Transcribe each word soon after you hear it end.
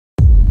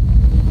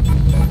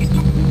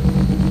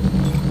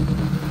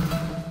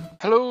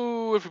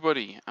Hello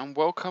everybody and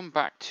welcome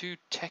back to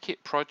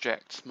Tekkit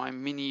Project, my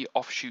mini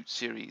offshoot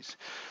series.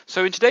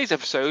 So in today's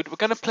episode we're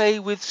going to play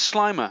with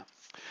Slimer.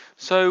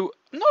 So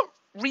I'm not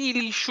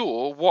really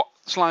sure what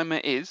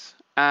Slimer is.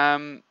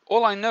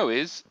 All I know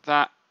is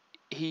that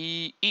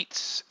he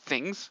eats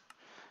things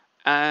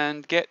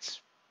and gets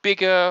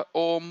bigger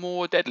or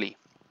more deadly.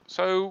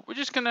 So we're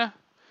just going to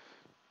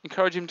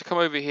encourage him to come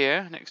over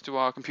here next to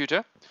our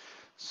computer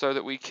so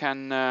that we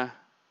can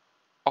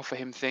offer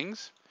him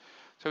things.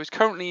 So he's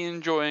currently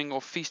enjoying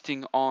or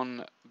feasting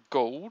on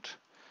gold.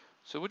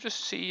 So we'll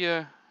just see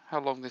how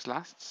long this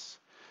lasts.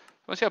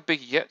 Let's see how big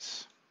he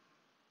gets.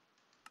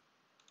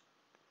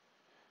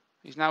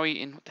 He's now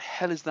eating, what the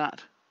hell is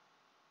that? Is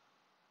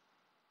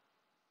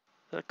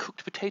that a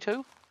cooked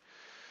potato?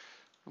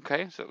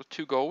 Okay, so that was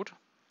 2 gold.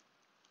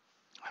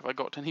 Have I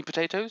got any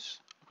potatoes?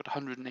 I've got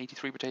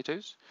 183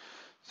 potatoes.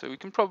 So we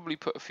can probably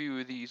put a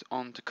few of these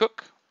on to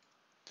cook.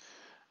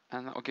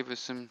 And that will give us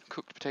some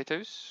cooked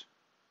potatoes.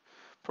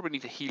 Probably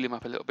need to heal him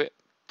up a little bit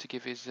to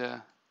give his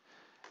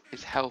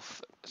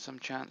health some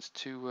chance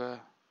to...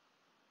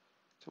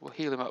 so we'll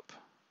heal him up.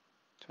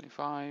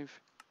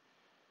 25,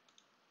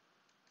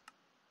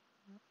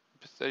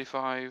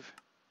 35,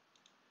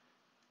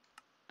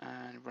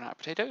 and run out of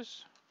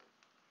potatoes.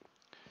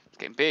 It's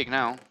getting big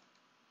now.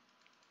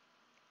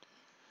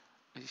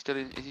 Is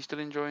he still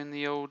enjoying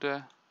the old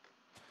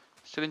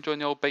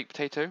baked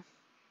potato?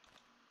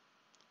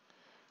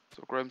 So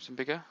we'll grow him some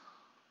bigger.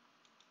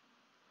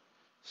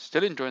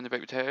 Still enjoying the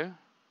baked potato.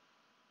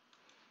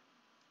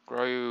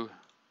 Grow.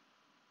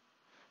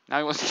 Now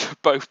he wants to do a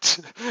boat.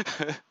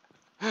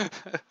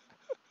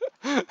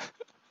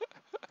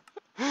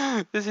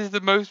 This is the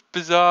most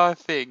bizarre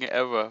thing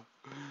ever.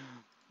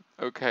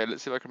 Okay,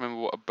 let's see if I can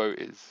remember what a boat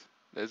is.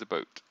 There's a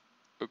boat.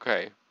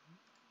 Okay.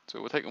 So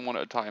we'll take them one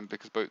at a time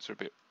because boats are a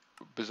bit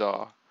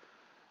bizarre.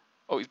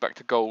 Oh, he's back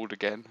to gold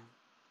again.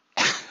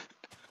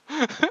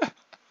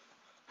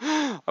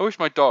 I wish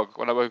my dog,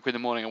 when I woke up in the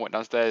morning and went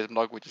downstairs,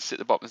 my dog would just sit at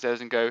the bottom of the stairs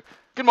and go,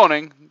 "Good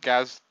morning,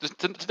 Gaz.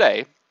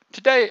 Today,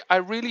 I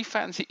really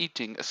fancy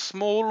eating a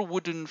small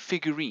wooden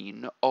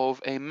figurine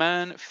of a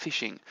man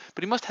fishing,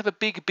 but he must have a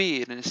big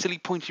beard and a silly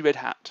pointy red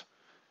hat."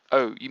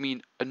 Oh, you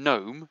mean a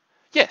gnome?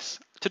 Yes,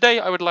 today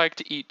I would like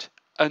to eat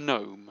a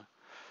gnome.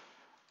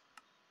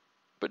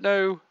 But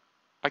no,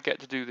 I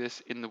get to do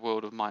this in the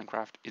world of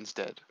Minecraft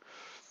instead.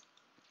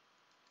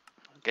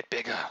 Get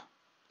bigger.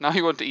 Now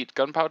you want to eat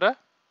gunpowder?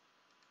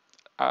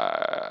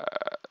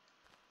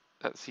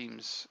 That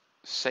seems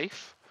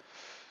safe.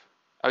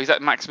 Oh, he's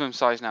at maximum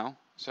size now,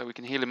 so we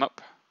can heal him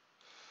up.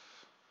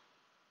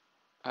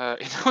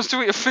 He wants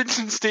to eat a flint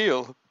and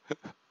steel.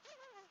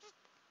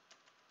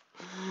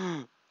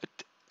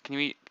 Can you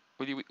eat?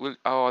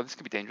 Oh, this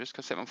could be dangerous.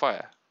 Can I set him on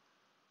fire?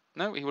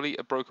 No, he will eat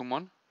a broken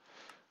one.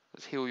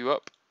 Let's heal you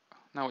up.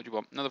 Now what do you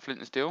want? Another flint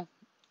and steel.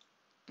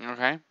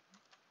 Okay.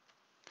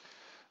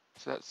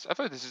 So I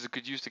thought this is a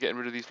good use to getting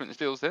rid of these flint and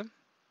steels then.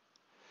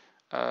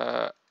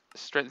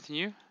 Strengthen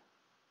you.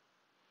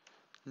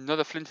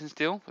 Another flint and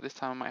steel, but this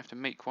time I might have to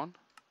make one.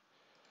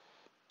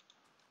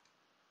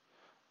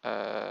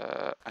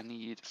 I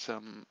need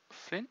some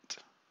flint.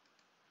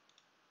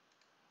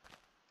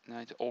 Now I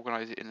need to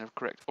organize it in the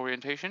correct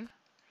orientation.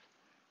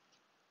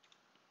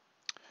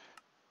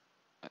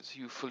 That's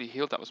you fully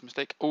healed. That was a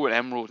mistake. Oh, an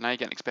emerald. Now you're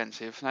getting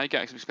expensive. Now you're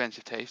getting some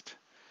expensive taste.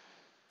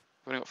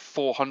 I've only got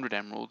 400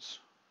 emeralds.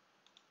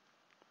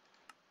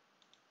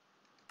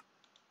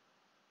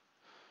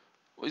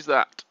 What is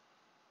that?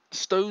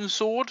 Stone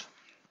sword?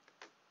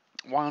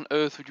 Why on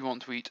earth would you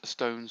want to eat a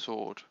stone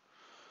sword?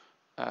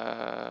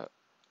 I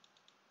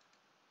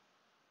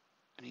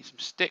need some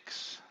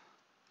sticks.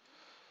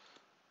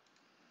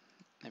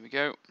 There we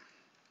go.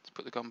 Let's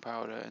put the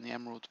gunpowder and the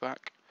emeralds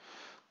back.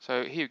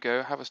 So here you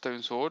go. Have a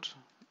stone sword.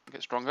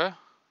 Get stronger.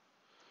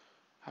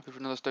 Happy for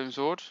another stone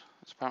sword.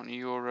 That's apparently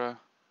your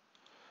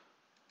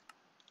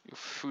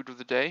food of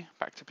the day.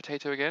 Back to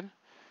potato again.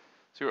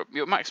 So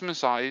you're at maximum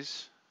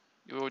size.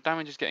 Your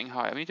damage is getting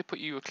higher. I need to put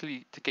you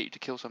to get you to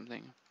kill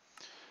something.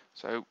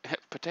 So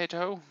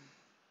potato,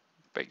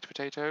 baked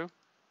potato.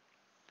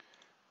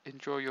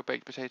 Enjoy your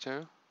baked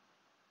potato.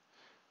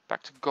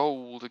 Back to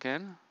gold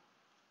again.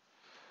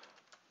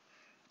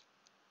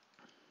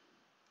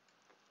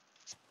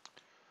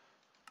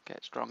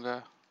 Get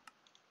stronger.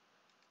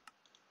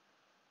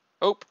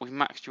 Oh, we've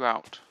maxed you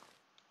out.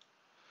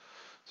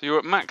 So you're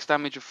at max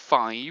damage of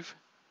 5.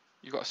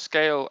 You've got a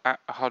scale at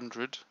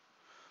 100%.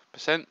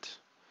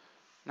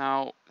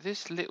 Now,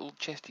 this little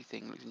chesty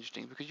thing looks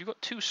interesting because you've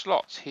got 2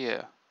 slots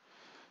here.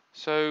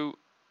 So,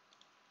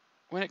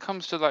 when it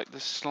comes to like the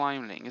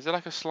Slimeling, is there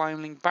like a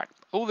Slimeling back?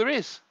 Oh, there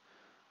is!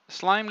 A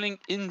Slimeling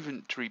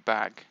inventory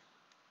bag.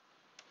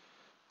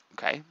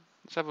 Okay,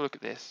 let's have a look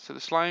at this. So the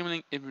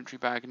Slimeling inventory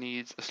bag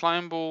needs a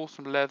slime ball,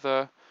 some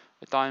leather,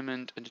 a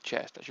diamond, and a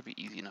chest. That should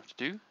be easy enough to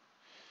do.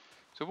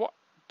 So what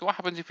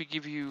happens if we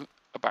give you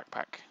a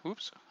backpack?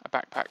 Oops, a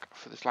backpack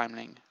for the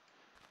Slimeling.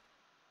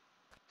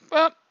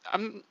 Well,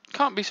 I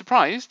can't be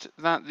surprised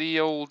that the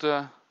old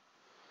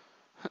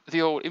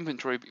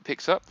inventory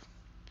picks up.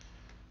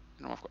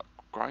 You know, I've got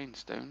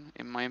grindstone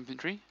in my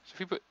inventory. So if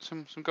we put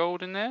some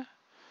gold in there,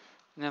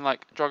 and then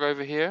like jog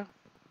over here.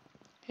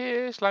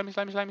 Here, slimy,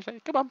 slimy, slimy, slimy.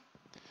 Come on.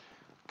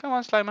 Come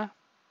on, Slimer.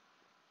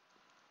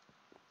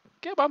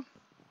 Come on.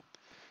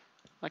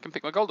 I can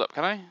pick my gold up,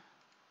 can I?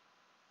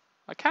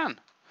 I can.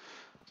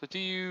 So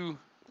you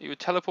were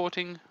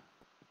teleporting?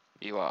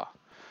 You are.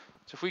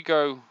 So if we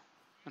go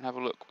and have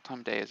a look, what time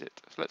of day is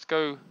it? So let's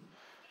go,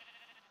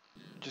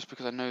 just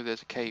because I know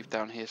there's a cave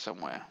down here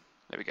somewhere.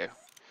 There we go.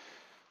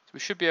 So we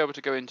should be able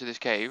to go into this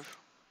cave.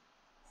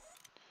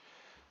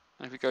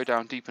 And if we go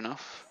down deep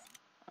enough,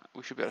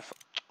 we should be able to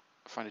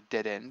find a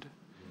dead end.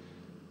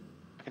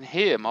 I can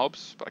hear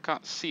mobs, but I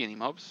can't see any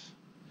mobs.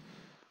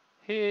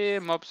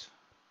 Hear mobs.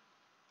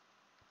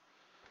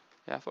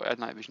 Yeah, I thought I had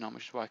night vision on,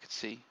 which is why I could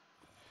see.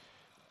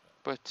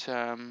 But,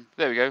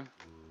 there we go.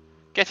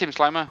 Get him,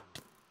 Slimer.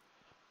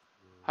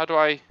 How do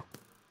I...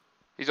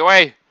 He's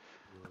away!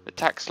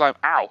 Attack Slime.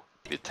 Ow!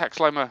 The attack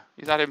Slimer.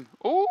 He's at him.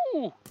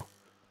 Ooh!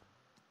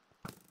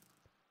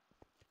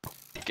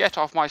 Get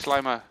off my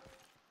Slimer.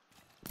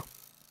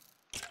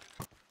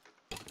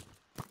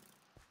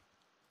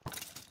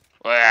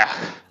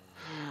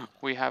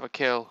 We have a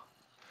kill.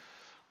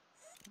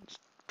 It's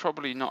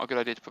probably not a good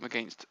idea to put him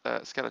against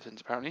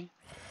skeletons, apparently.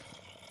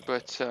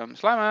 But,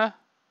 Slimer!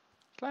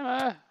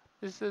 Slimer!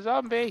 This is a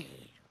zombie!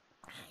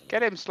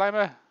 Get him,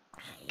 Slimer!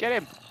 Get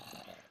him!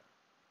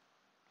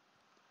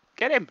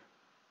 Get him!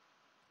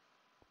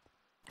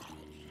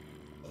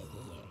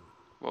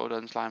 Well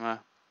done, Slimer.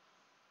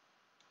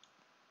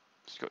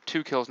 So you've got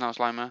 2 kills now,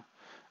 Slimer.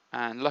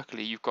 And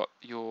luckily you've got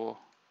your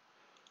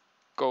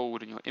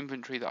gold in your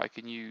inventory that I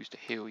can use to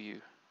heal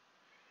you.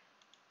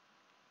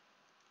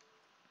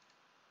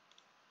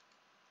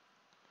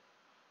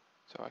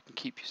 So I can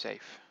keep you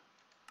safe.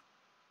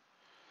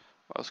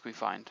 What else can we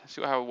find?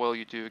 See how well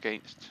you do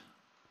against...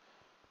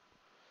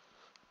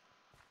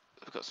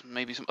 We've got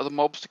maybe some other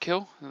mobs to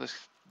kill. There's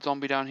a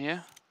zombie down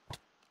here.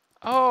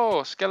 Oh,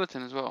 a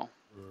skeleton as well.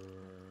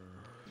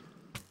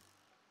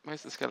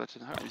 Where's the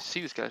skeleton? I don't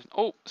see the skeleton.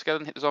 Oh, the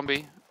skeleton hit the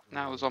zombie.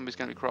 Now the zombie's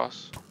going to be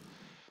cross.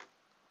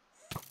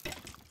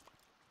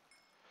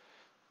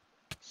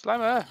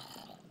 Slimer!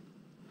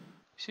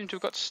 You seem to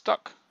have got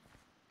stuck.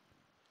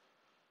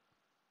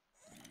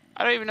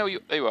 I don't even know you...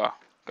 There you are.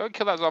 Go and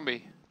kill that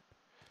zombie.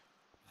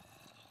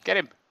 Get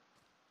him.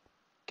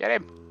 Get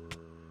him.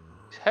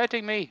 He's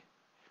hurting me.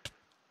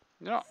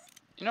 You're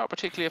not a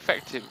particularly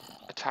effective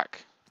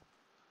attack,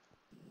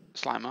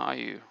 Slimer, are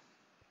you?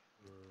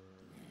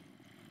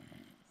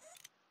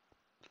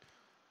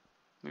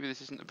 Maybe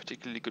this isn't a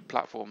particularly good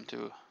platform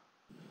to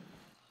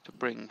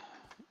bring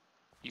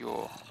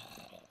your...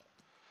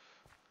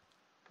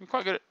 You're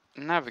quite good at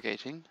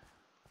navigating.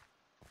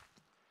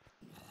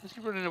 Where's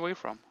he running away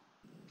from?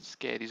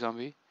 Scaredy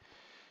zombie.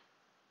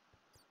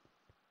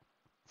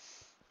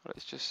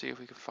 Let's just see if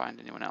we can find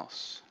anyone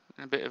else.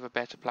 And a bit of a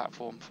better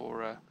platform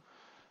for...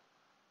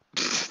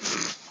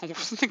 I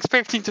wasn't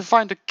expecting to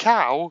find a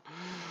cow.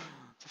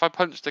 So if I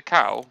punched a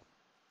cow...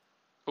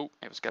 Oh,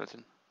 it was a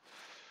skeleton.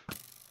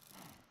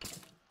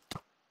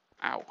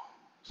 Ow.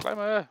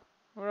 Slimer!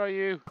 Where are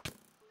you?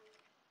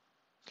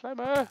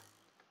 Slimer!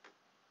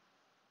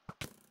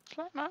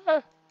 Slimer!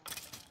 Where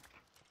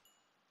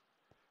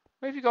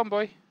have you gone,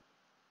 boy?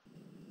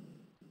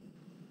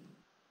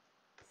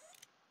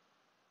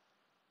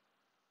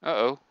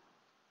 Uh-oh.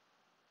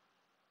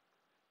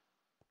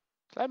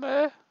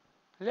 Slimer!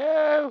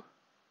 Hello!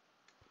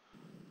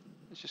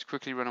 Let's just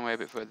quickly run away a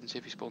bit further and see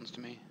if he spawns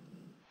to me.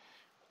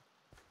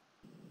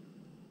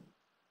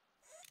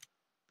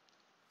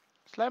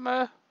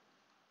 Slimer!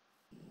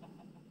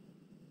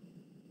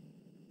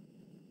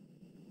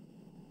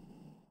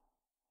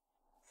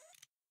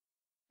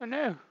 Oh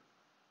no!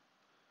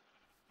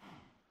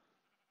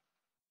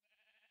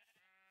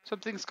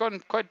 Something's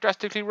gone quite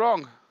drastically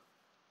wrong.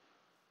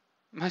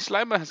 My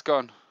Slimer has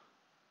gone.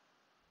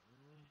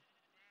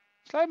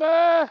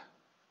 Slimer!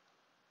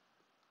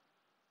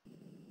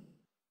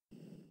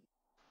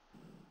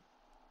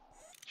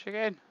 Check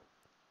in.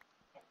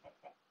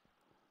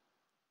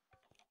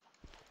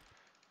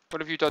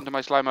 What have you done to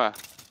my Slimer?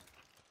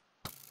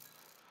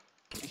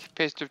 He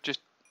appears to have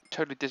just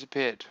totally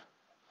disappeared.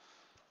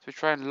 So we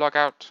try and log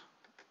out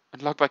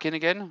and log back in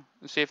again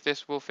and see if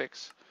this will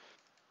fix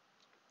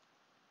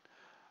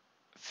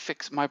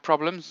my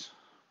problems.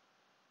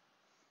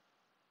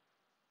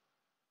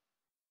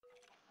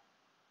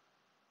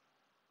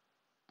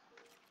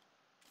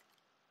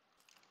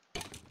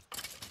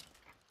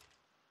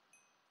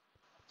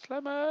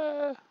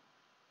 Slimer!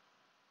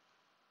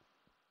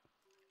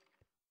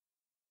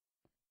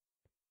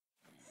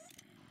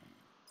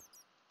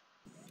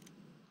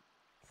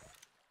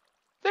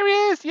 There he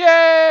is!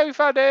 Yay! We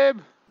found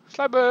him!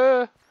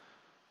 Slimer!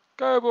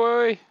 Go,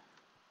 boy!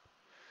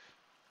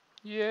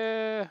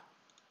 Yeah!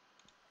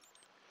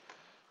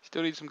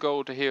 Still need some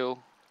gold to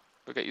heal,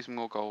 but get you some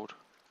more gold.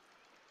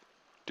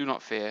 Do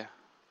not fear.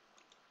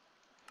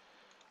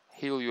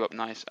 Heal you up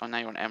nice. Oh, now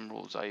you're on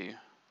emeralds, are you?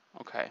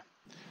 Okay.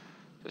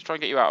 Let's try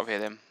and get you out of here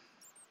then.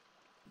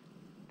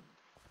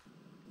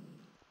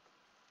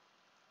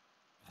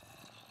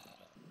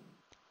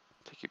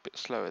 make it a bit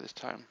slower this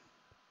time.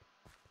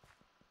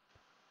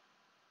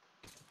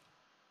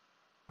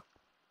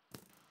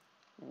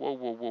 Whoa,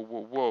 whoa, whoa,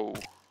 whoa, whoa.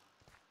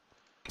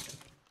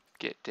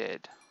 Get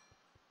dead.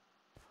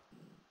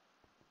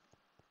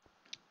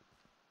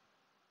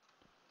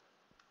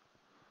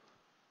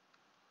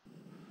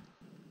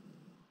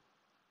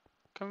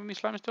 Come with me,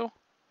 Slimer, still?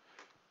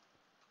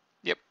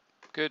 Yep,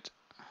 good.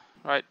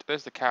 Right,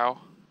 there's the cow.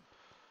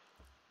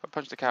 I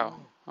punched the cow.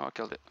 Oh, I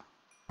killed it.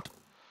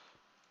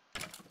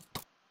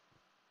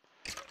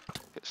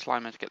 Get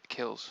Slimer to get the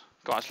kills.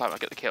 Go on, Slimer,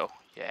 get the kill.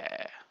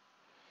 Yeah.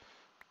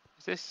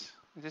 Is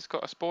this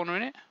got a spawner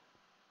in it?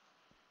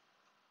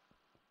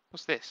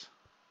 What's this?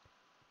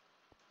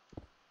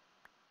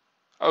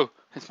 Oh,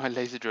 it's my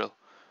laser drill.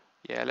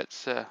 Yeah,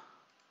 let's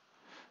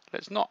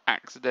not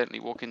accidentally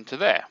walk into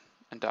there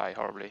and die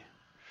horribly.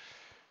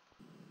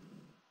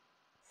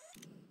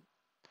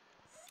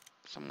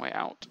 Some way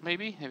out,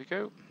 maybe. Here we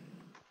go.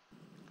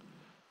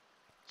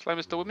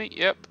 Slimer's still with me.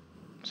 Yep.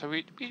 So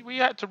we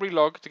had to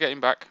relog to get him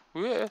back.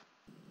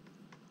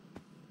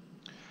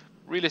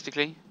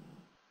 Realistically,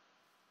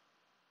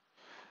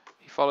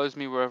 he follows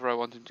me wherever I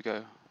want him to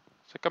go.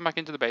 So come back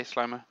into the base,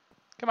 Slimer.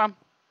 Come on.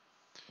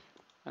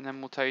 And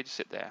then we'll tell you to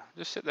sit there.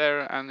 Just sit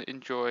there and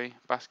enjoy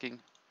basking.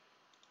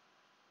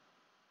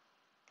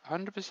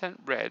 100%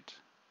 red,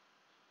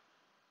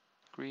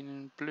 green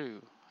and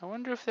blue. I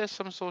wonder if there's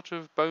some sort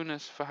of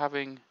bonus for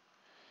having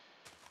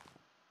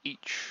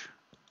each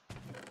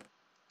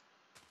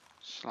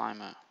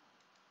Slimer.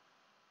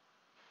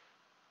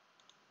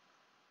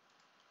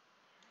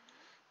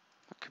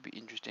 That could be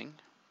interesting.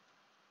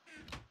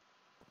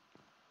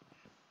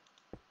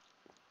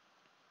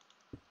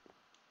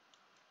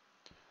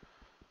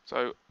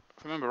 So,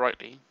 if I remember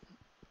rightly,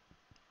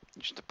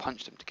 you just have to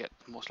punch them to get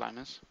more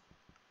Slimers.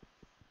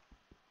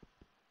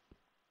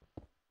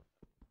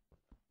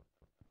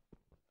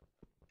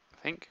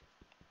 I think.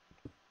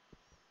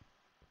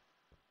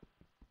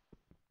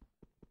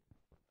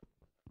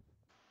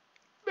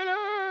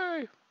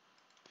 Billy!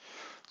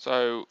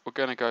 So, we're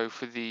going to go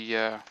for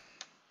the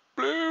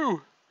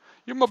Blue!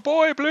 You're my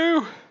boy,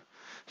 Blue!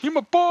 You're my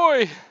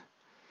boy!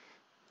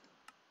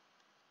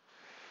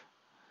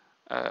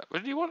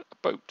 What do you want? A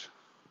boat.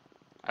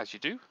 As you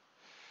do.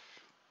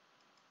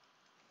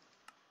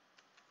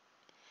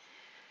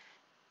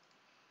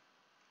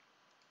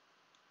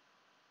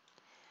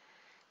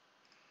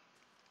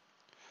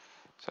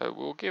 So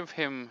we'll give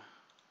him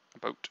a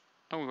boat.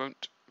 No, we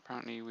won't.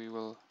 Apparently we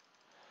will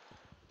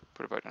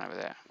put a boat down over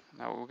there.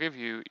 Now we'll give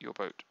you your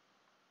boat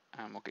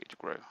and we'll get you to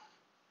grow.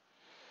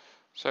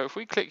 So if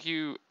we click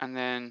you and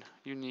then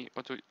you need,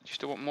 do you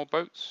still want more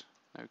boats?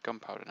 No,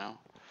 gunpowder now.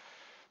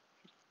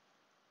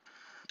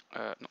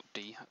 Not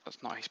D,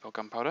 that's not how you spell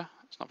gunpowder.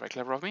 It's not very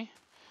clever of me.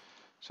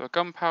 So a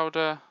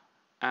gunpowder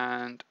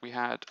and we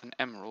had an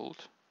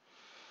emerald.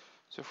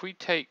 So if we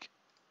take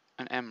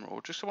an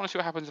emerald, just I want to see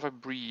what happens if I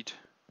breed.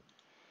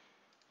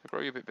 I'll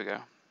grow you a bit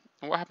bigger.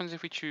 And what happens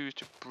if we choose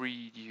to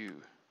breed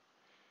you?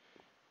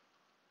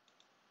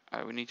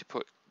 We need to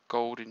put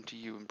gold into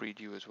you and breed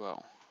you as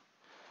well.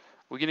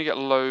 We're going to get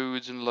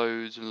loads and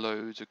loads and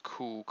loads of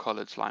cool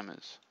coloured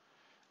Slimers.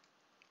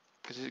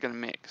 Because this is going to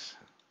mix.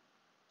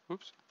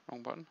 Whoops,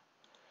 wrong button.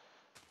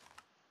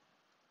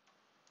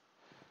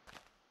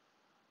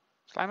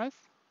 Slimers?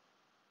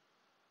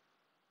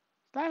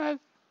 Slimers!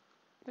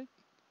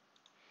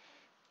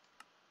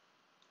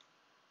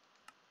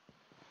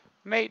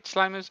 Mate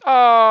Slimers.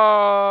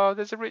 Oh,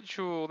 there's a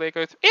ritual. They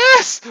go through.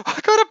 Yes! I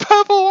got a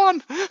purple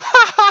one!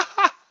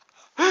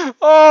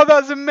 Oh,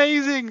 that's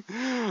amazing!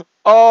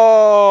 Oh,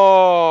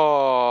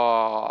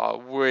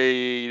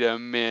 wait a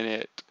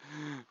minute.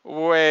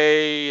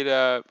 Wait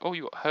a... Oh,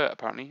 you got hurt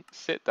apparently.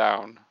 Sit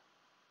down.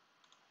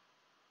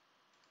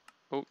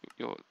 Oh,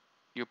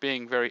 you're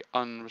being very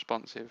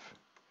unresponsive.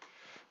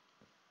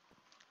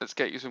 Let's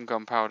get you some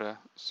gunpowder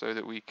so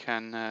that we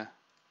can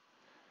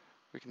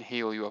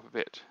heal you up a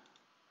bit.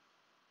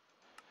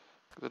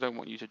 Because I don't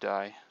want you to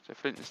die. So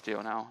flint and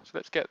steel now. So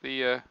let's get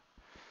the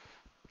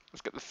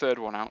third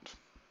one out.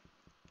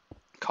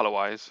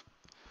 Color-wise.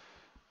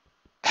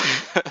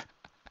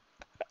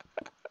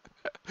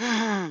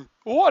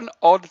 What an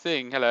odd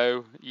thing.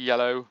 Hello,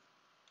 yellow.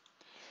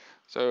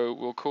 So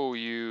we'll call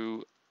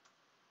you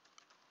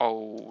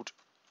old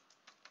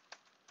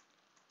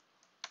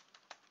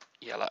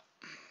yellow.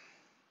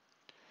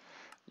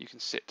 You can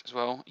sit as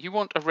well. You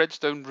want a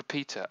redstone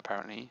repeater,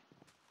 apparently.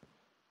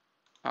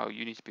 Oh,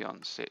 you need to be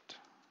on sit.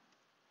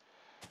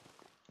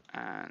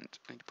 And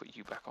I need to put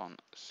you back on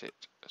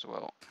sit as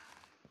well.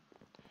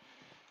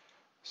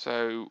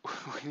 So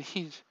we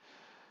need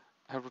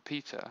a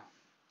repeater,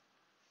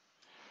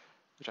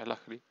 which I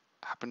luckily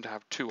happen to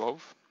have 2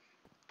 of.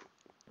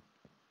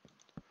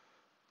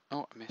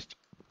 Oh, I missed.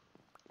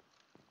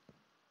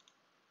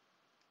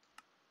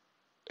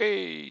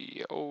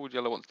 Hey, old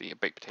yellow wants to eat a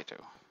baked potato.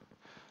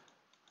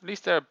 At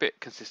least they're a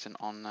bit consistent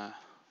on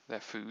their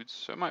foods,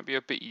 so it might be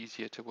a bit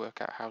easier to work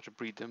out how to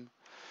breed them.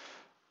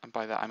 And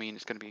by that I mean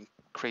it's going to be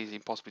crazy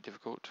impossibly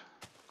difficult.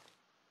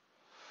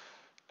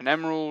 An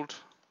emerald,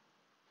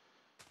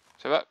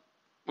 So that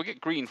we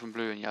get green from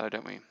blue and yellow,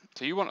 don't we?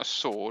 So you want a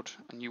sword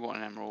and you want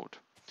an emerald.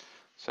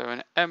 So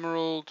an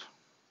emerald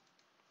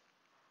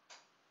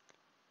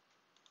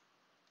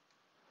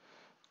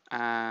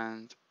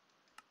and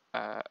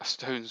a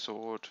stone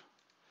sword.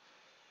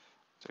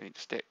 So we need a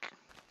stick.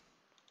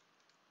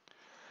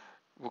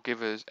 Will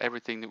give us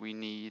everything that we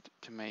need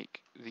to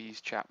make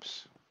these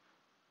chaps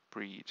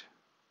breed.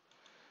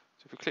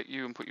 So if we click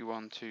you and put you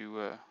on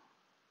to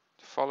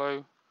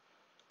follow,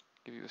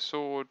 give you a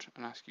sword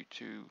and ask you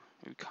to,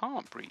 you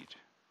can't breed.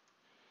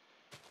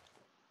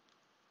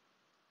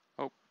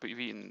 Oh, but you've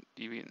eaten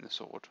the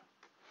sword.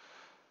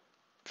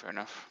 Fair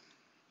enough.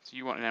 So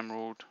you want an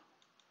emerald.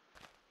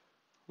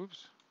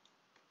 Whoops.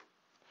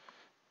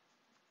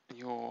 And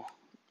you're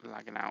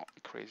lagging out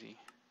crazy.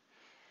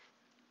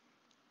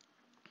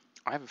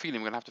 I have a feeling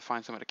we're gonna have to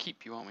find somewhere to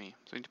keep you, aren't we?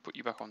 So we need to put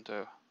you back on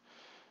to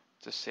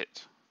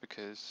sit,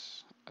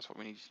 because that's what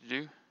we need you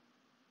to do.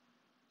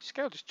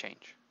 Scale just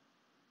change.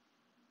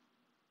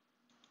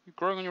 You're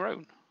growing on your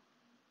own.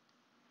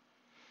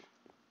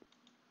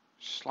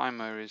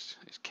 Slimer is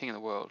king of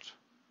the world.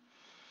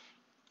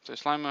 So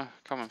Slimer,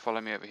 come and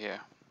follow me over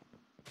here.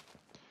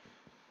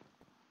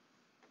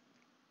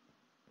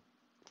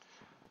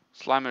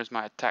 Slimer is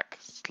my attack.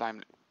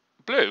 Slime.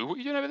 Blue, what are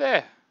you doing over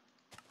there?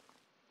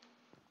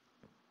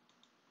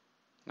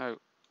 No.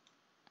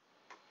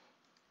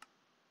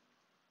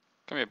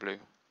 Come here, Blue.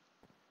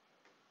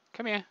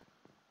 Come here.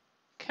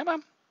 Come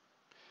on.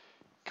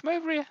 Come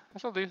over here.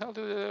 That's what I'll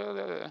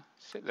do.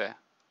 Sit there.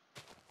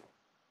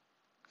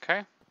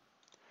 Okay.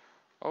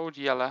 Old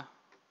Yellow.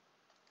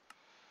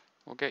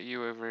 We'll get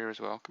you over here as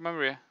well. Come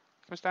over here.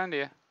 Come stand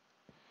here.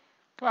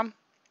 Come on.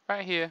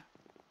 Right here.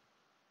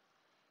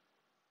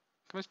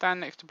 Come and stand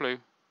next to Blue.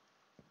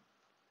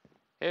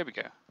 Here we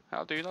go.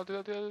 That'll do.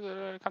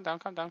 Calm down,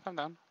 calm down, calm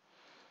down.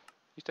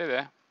 You stay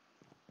there.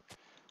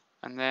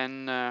 And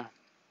then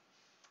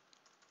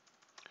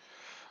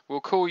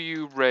we'll call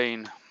you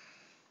Rain.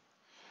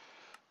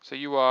 So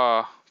you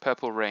are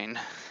Purple Rain.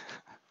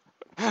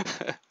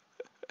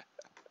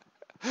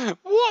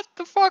 What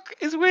the fuck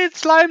is with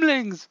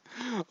Slimelings?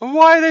 And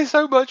why are they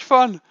so much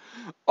fun?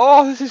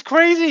 Oh, this is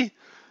crazy.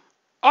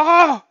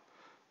 Ah!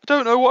 I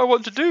don't know what I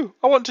want to do.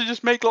 I want to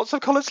just make lots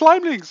of coloured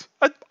Slimelings.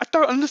 I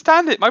don't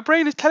understand it. My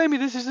brain is telling me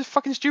this is the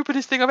fucking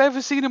stupidest thing I've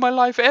ever seen in my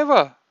life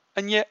ever.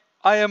 And yet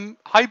I am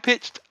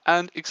high-pitched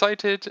and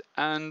excited,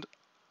 and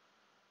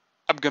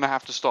I'm going to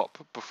have to stop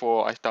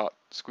before I start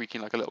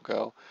squeaking like a little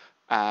girl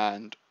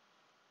and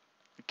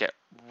get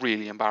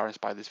really embarrassed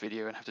by this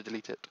video and have to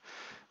delete it,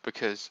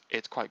 because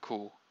it's quite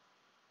cool.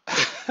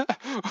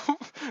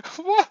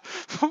 What?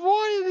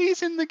 Why are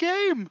these in the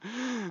game?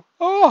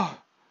 Oh,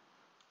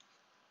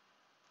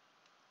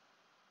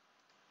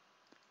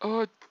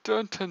 I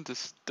don't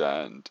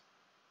understand.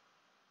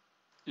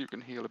 You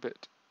can heal a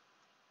bit.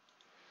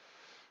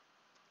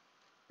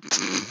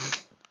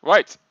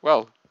 Right,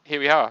 well, here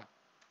we are.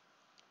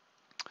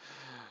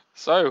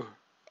 So,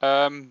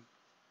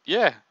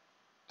 yeah,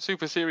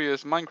 super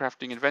serious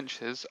Minecrafting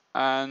adventures,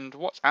 and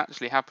what's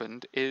actually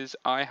happened is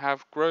I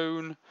have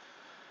grown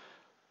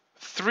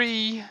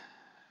 3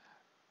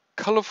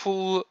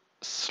 colourful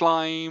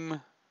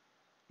slime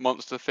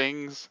monster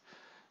things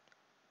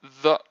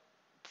that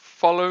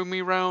follow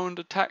me around,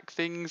 attack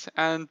things,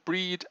 and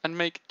breed and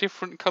make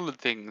different coloured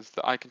things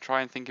that I can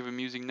try and think of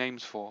amusing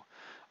names for.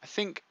 I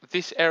think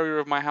this area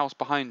of my house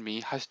behind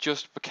me has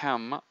just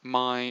become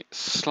my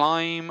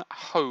slime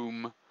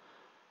home.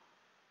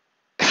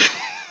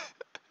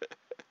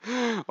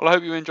 Well, I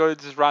hope you enjoyed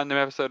this random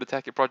episode of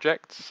Tekkit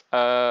Projects.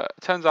 It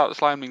turns out the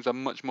Slimelings are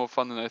much more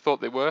fun than I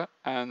thought they were,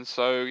 and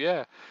so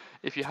yeah,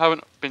 if you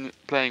haven't been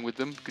playing with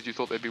them because you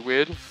thought they'd be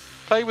weird,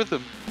 play with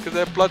them because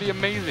they're bloody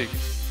amazing.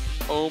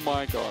 Oh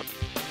my god.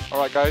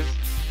 Alright guys,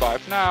 bye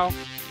for now.